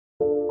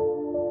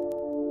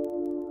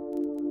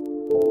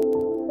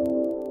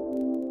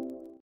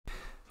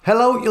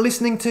Hello, you're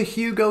listening to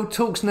Hugo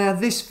Talks. Now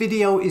this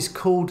video is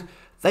called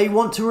They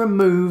Want to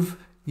Remove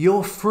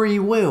Your Free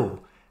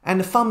Will, and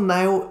the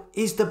thumbnail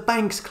is the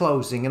banks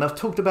closing, and I've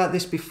talked about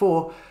this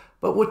before,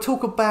 but we'll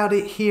talk about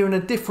it here in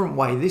a different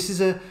way. This is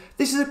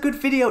a good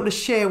video to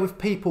share with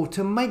people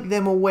to make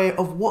them aware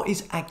of what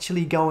is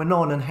actually going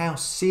on and how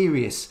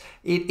serious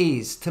it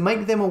is, to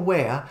make them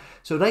aware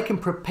so they can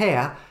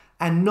prepare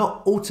and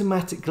not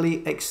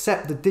automatically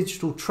accept the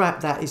digital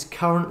trap that is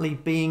currently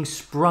being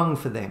sprung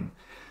for them.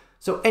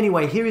 So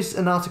anyway, here is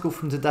an article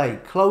from today.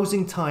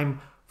 Closing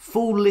time,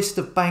 full list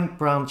of bank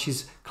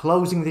branches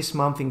closing this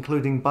month,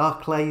 including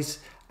Barclays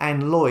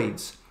and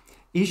Lloyds.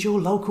 Is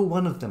your local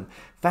one of them?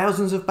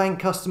 Thousands of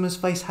bank customers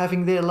face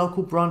having their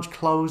local branch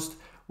closed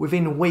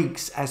within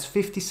weeks as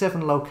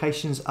 57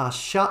 locations are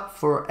shut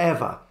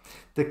forever.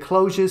 The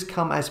closures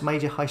come as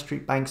major high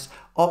street banks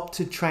opt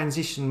to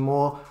transition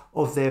more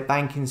of their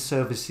banking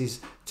services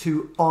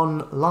to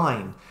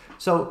online.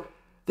 So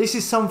this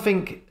is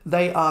something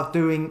they are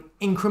doing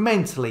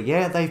incrementally,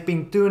 yeah? They've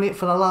been doing it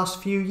for the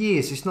last few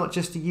years. It's not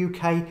just the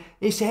UK,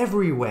 it's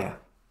everywhere.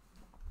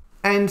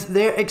 And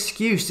their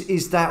excuse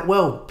is that,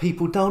 well,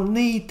 people don't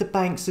need the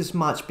banks as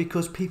much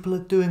because people are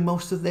doing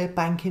most of their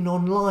banking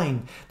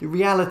online. The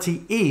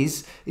reality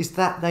is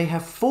that they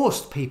have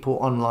forced people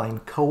online,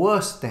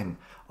 coerced them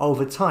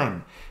over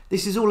time.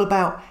 This is all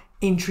about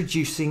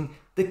introducing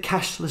the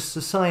cashless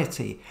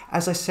society.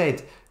 As I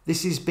said,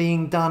 this is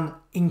being done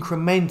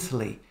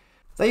incrementally.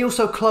 They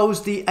also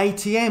closed the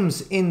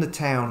ATMs in the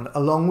town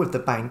along with the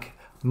bank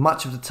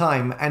much of the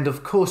time, and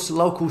of course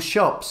local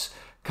shops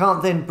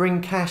can't then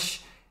bring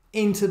cash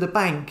into the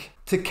bank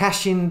to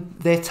cash in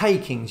their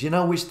takings,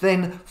 which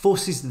then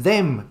forces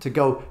them to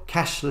go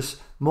cashless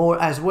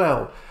more as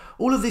well.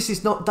 All of this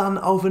is not done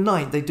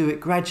overnight. They do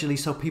it gradually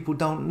so people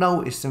don't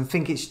notice and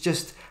think it's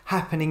just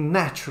happening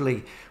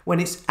naturally when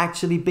it's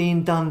actually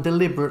being done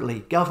deliberately.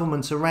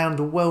 Governments around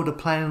the world are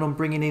planning on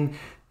bringing in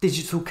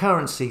digital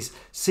currencies,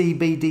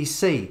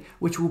 CBDC,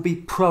 which will be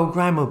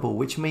programmable,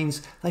 which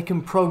means they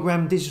can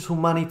program digital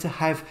money to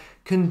have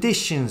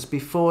conditions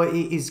before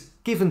it is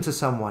given to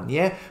someone,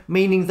 yeah?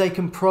 Meaning they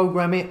can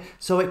program it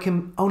so it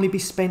can only be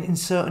spent in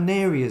certain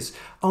areas,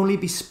 only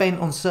be spent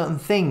on certain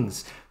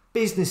things.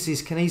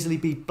 Businesses can easily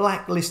be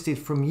blacklisted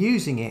from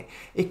using it.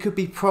 It could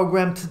be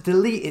programmed to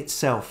delete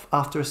itself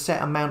after a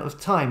set amount of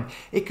time.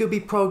 It could be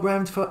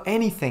programmed for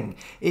anything.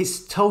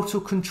 It's total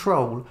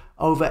control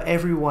over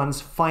everyone's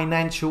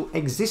financial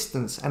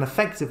existence and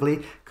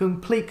effectively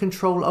complete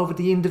control over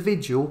the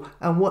individual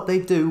and what they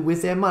do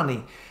with their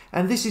money.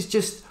 And this is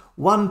just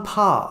one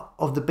part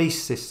of the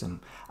beast system,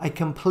 a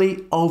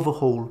complete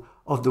overhaul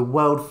of the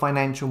world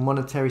financial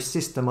monetary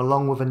system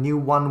along with a new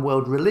one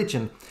world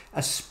religion,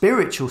 a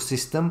spiritual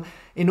system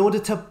in order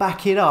to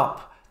back it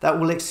up that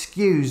will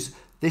excuse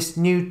this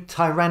new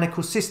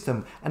tyrannical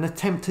system and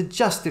attempt to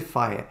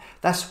justify it.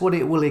 That's what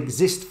it will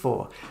exist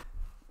for.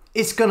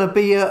 It's going to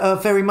be a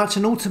very much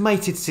an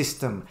automated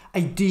system,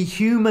 a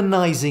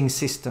dehumanizing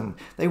system.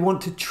 They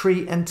want to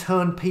treat and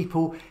turn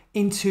people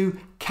into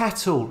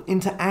cattle,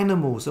 into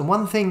animals. And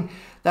one thing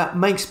that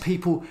makes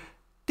people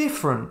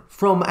different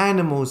from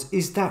animals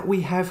is that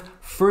we have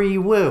free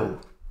will.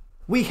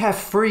 We have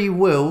free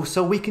will,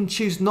 so we can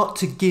choose not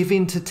to give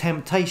in to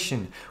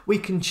temptation. We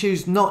can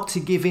choose not to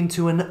give in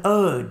to an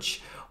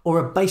urge or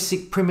a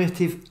basic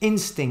primitive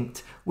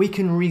instinct. We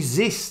can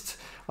resist.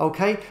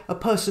 Okay, a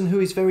person who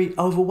is very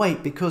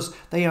overweight because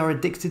they are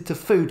addicted to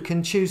food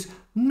can choose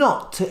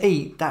not to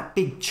eat that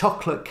big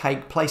chocolate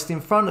cake placed in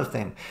front of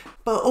them.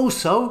 But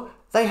also,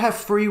 they have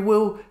free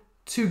will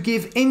to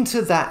give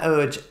into that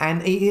urge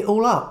and eat it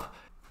all up.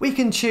 We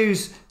can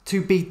choose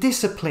to be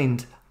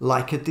disciplined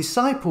like a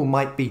disciple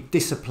might be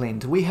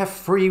disciplined. We have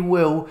free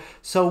will,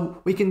 so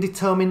we can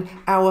determine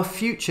our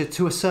future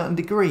to a certain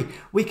degree.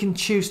 We can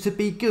choose to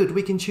be good,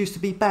 we can choose to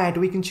be bad,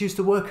 we can choose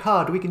to work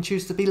hard, we can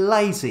choose to be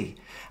lazy.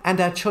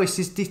 And our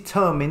choices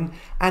determine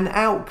an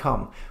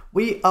outcome.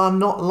 We are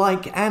not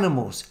like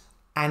animals.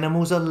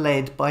 Animals are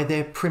led by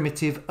their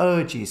primitive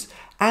urges.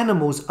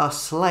 Animals are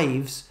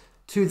slaves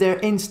to their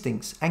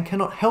instincts and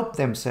cannot help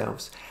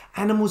themselves.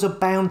 Animals are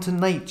bound to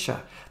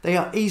nature. They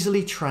are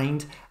easily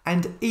trained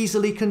and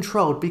easily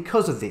controlled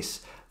because of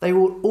this. They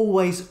will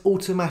always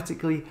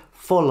automatically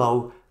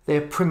follow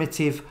their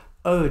primitive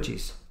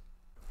urges.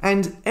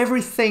 And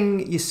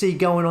everything you see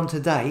going on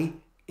today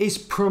is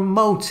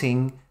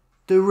promoting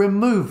the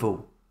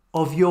removal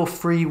of your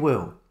free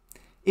will,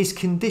 is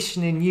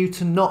conditioning you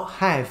to not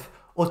have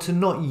or to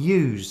not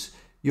use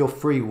your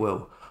free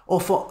will,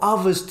 or for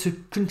others to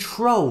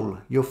control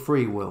your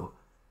free will.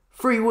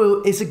 Free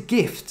will is a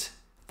gift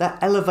that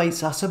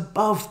elevates us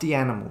above the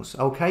animals,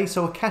 okay?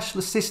 So a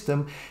cashless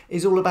system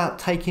is all about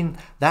taking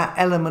that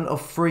element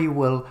of free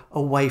will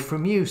away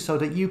from you so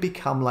that you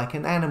become like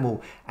an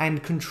animal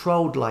and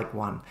controlled like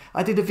one.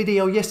 I did a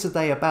video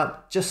yesterday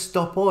about Just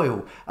Stop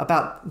Oil,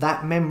 about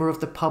that member of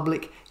the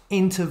public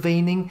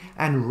intervening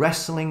and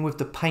wrestling with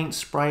the paint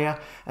sprayer,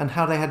 and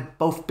how they had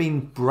both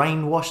been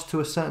brainwashed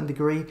to a certain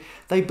degree.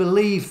 They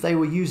believed they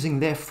were using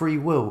their free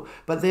will,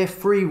 but their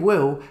free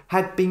will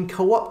had been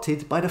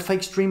co-opted by the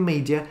fake stream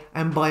media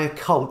and by a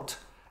cult.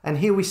 And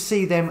here we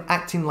see them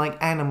acting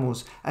like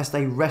animals as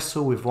they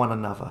wrestle with one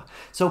another.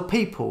 So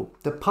people,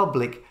 the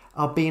public,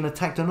 are being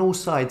attacked on all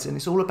sides, and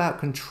it's all about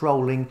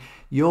controlling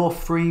your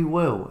free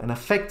will and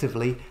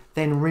effectively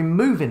then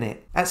removing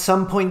it at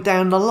some point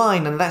down the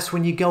line. And that's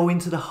when you go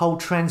into the whole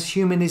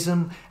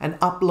transhumanism and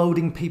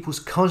uploading people's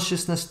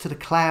consciousness to the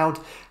cloud,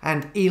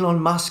 and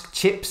Elon Musk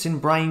chips in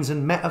brains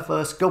and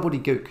metaverse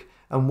gobbledygook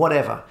and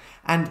whatever.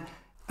 And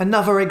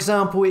another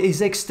example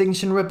is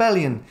Extinction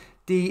Rebellion,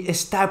 the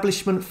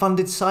establishment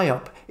funded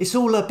psyop. It's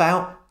all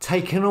about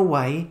taking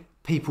away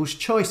people's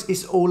choice.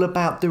 It's all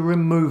about the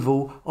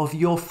removal of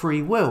your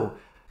free will.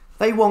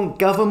 They want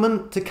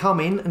government to come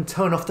in and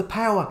turn off the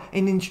power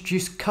and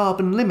introduce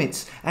carbon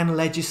limits and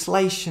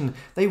legislation.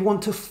 They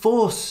want to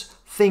force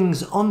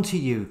things onto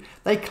you.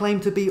 They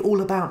claim to be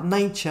all about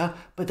nature,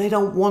 but they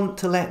don't want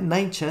to let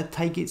nature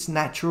take its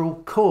natural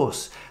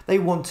course. They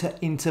want to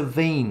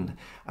intervene.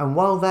 And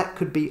while that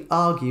could be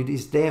argued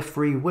is their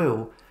free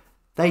will,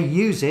 they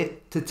use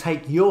it to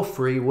take your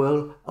free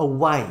will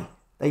away.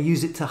 They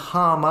use it to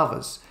harm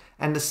others.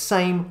 And the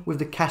same with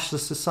the cashless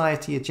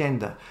society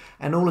agenda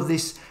and all of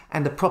this,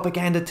 and the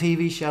propaganda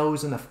TV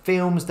shows and the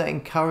films that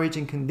encourage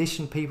and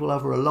condition people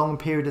over a long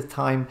period of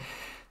time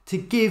to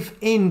give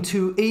in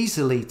too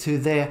easily to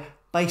their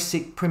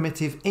basic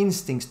primitive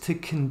instincts, to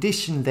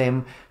condition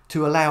them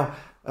to allow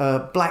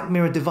Black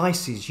Mirror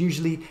devices,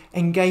 usually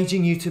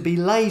engaging you to be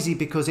lazy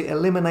because it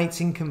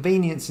eliminates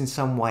inconvenience in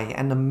some way,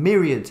 and the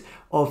myriad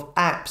of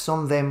apps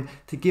on them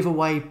to give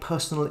away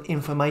personal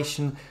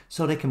information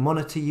so they can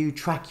monitor you,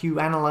 track you,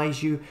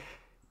 analyze you.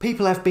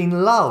 People have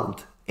been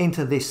lulled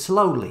into this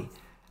slowly,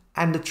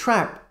 and the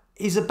trap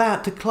is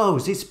about to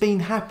close. It's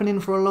been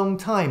happening for a long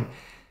time.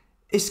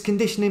 It's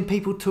conditioning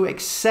people to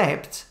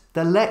accept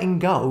the letting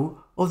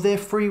go of their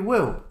free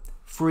will.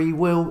 Free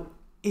will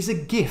is a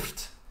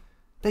gift.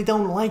 They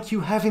don't like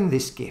you having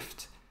this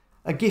gift.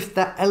 A gift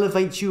that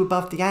elevates you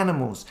above the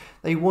animals.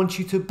 They want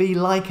you to be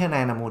like an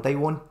animal. They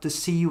want to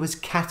see you as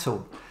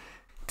cattle.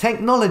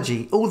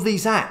 Technology, all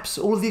these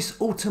apps, all this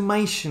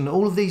automation,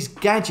 all of these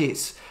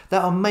gadgets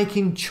that are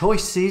making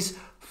choices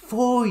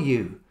for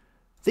you.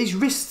 These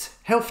wrist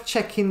health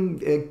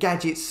checking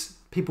gadgets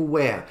people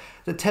wear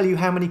that tell you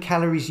how many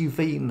calories you've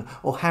eaten,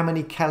 or how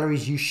many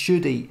calories you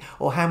should eat,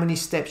 or how many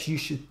steps you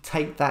should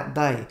take that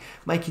day,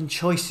 making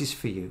choices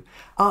for you.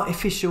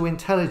 Artificial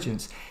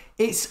intelligence.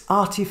 It's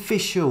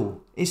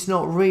artificial. It's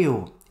not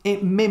real.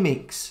 It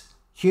mimics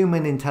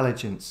human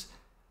intelligence.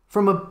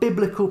 From a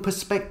biblical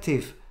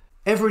perspective,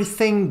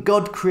 everything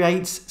God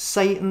creates,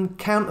 Satan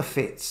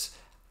counterfeits.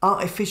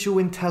 Artificial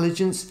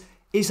intelligence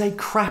is a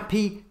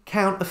crappy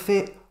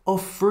counterfeit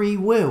of free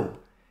will.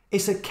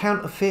 It's a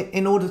counterfeit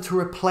in order to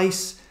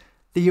replace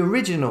the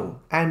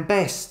original and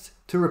best,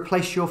 to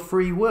replace your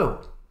free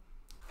will.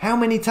 How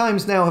many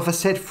times now have I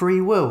said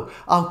free will?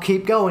 I'll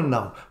keep going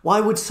though. Why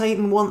would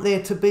Satan want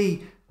there to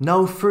be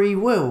no free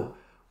will?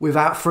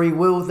 Without free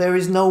will, there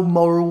is no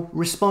moral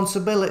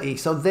responsibility.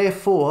 So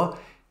therefore,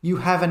 you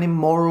have an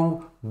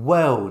immoral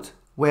world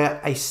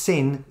where a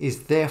sin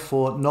is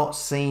therefore not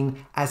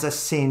seen as a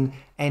sin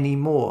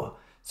anymore.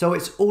 So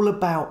it's all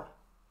about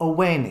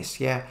awareness,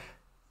 yeah?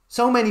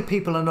 So many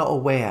people are not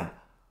aware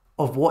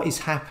of what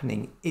is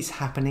happening. It's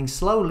happening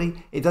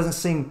slowly. It doesn't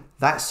seem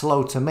that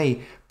slow to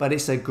me, but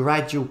it's a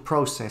gradual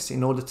process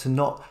in order to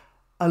not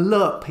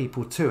alert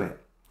people to it,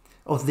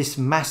 of this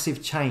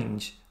massive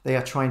change they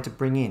are trying to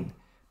bring in.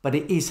 But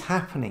it is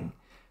happening.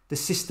 The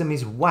system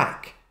is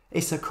whack.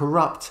 It's a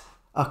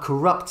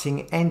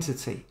corrupting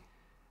entity,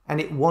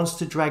 and it wants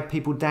to drag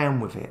people down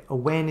with it.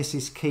 Awareness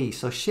is key.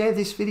 So share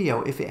this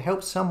video if it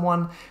helps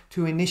someone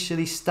to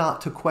initially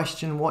start to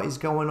question what is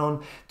going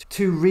on,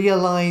 to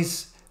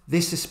realize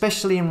this,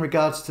 especially in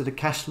regards to the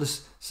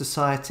cashless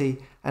society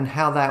and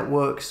how that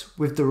works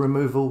with the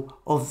removal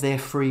of their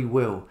free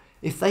will.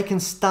 If they can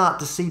start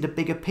to see the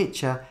bigger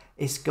picture,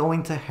 it's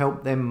going to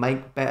help them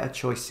make better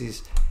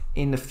choices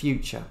in the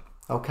future.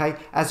 Okay,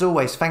 as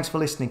always, thanks for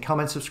listening.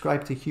 Comment,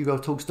 subscribe to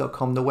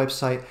hugotalks.com, the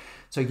website,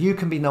 so you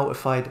can be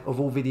notified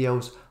of all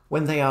videos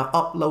when they are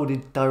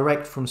uploaded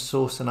direct from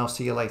source, and I'll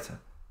see you later.